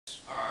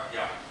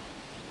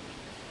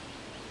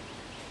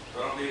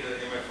need the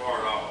MFR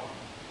at all.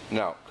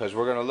 No, because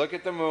we're going to look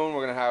at the moon,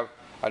 we're going to have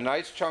a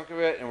nice chunk of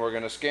it, and we're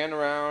going to scan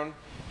around,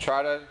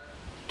 try to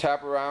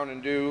tap around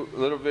and do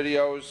little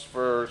videos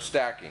for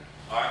stacking.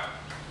 Alright.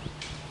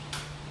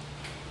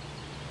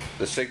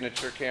 The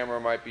signature camera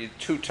might be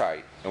too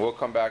tight, and we'll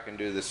come back and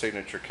do the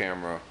signature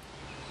camera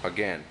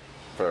again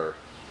for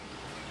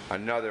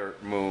another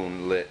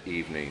moonlit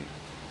evening.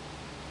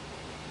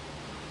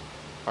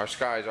 Our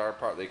skies are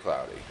partly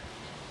cloudy.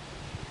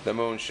 The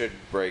moon should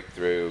break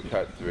through,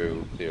 cut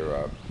through, clear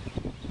up.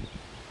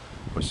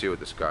 We'll see what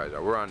the skies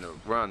are. We're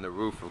on the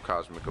roof of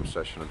Cosmic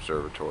Obsession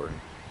Observatory.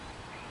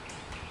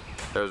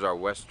 There's our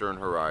western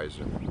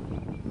horizon.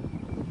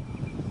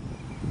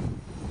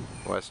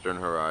 Western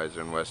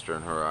horizon,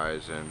 western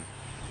horizon.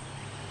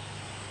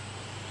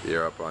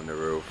 You're up on the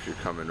roof, you're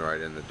coming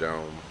right in the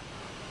dome,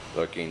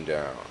 looking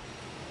down.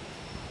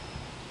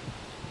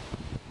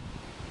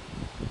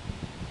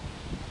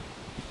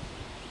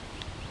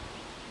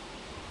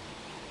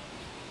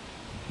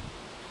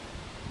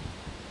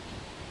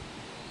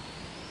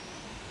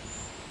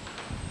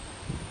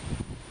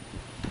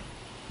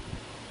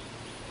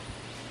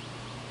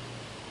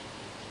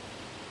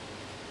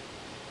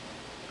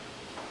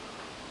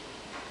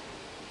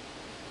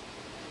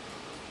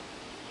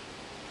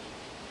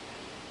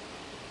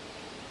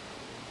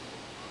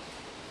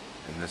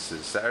 And this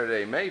is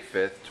Saturday, May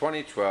 5th,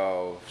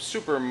 2012,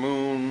 Super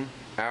Moon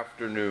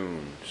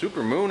Afternoon.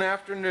 Super Moon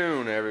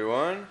Afternoon,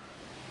 everyone.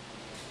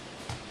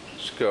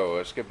 Let's go.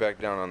 Let's get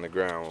back down on the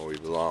ground where we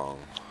belong.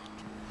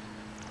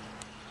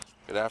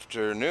 Good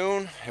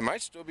afternoon. It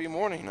might still be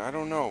morning. I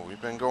don't know.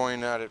 We've been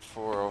going at it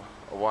for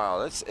a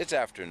while. It's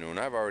afternoon.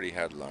 I've already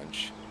had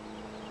lunch.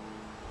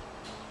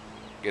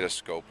 Get a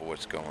scope of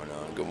what's going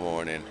on. Good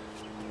morning.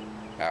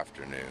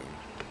 Afternoon.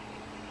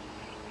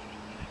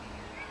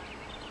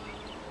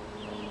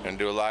 And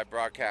do a live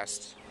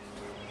broadcast.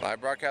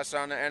 Live broadcast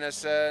on the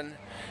NSN,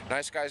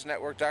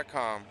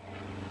 NiceGuysNetwork.com.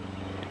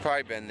 You've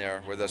probably been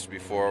there with us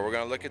before. We're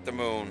going to look at the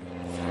moon.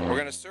 We're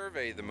going to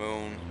survey the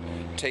moon,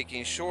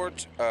 taking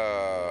short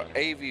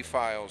AV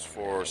files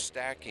for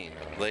stacking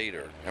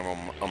later. And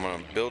I'm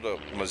going to build a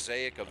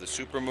mosaic of the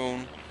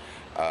supermoon.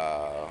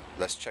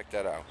 Let's check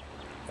that out.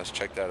 Let's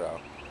check that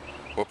out.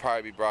 We'll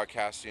probably be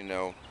broadcasting,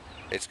 though.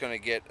 It's going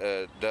to get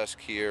dusk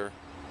here.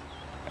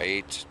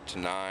 8 to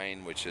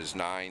 9, which is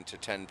 9 to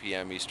 10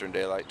 p.m. Eastern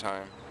Daylight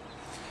Time.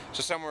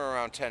 So somewhere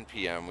around 10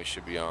 p.m. we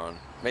should be on.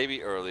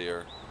 Maybe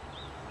earlier.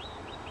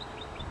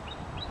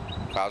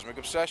 Cosmic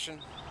Obsession.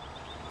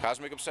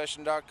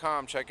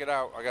 CosmicObsession.com. Check it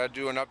out. I got to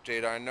do an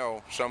update. I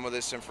know some of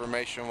this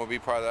information will be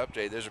part of the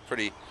update. There's a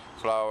pretty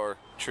flower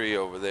tree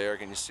over there.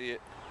 Can you see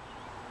it?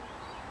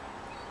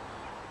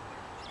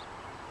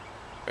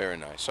 Very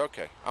nice.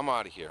 Okay, I'm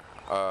out of here.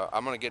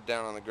 I'm going to get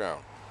down on the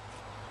ground.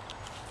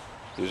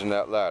 Using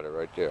that ladder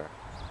right there.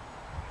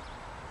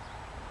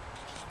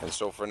 And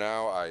so for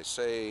now, I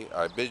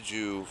bid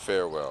you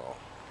farewell.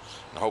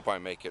 I hope I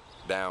make it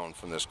down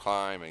from this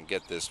climb and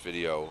get this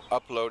video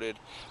uploaded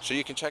so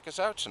you can check us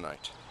out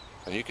tonight.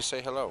 And you can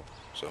say hello.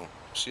 So,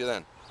 see you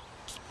then.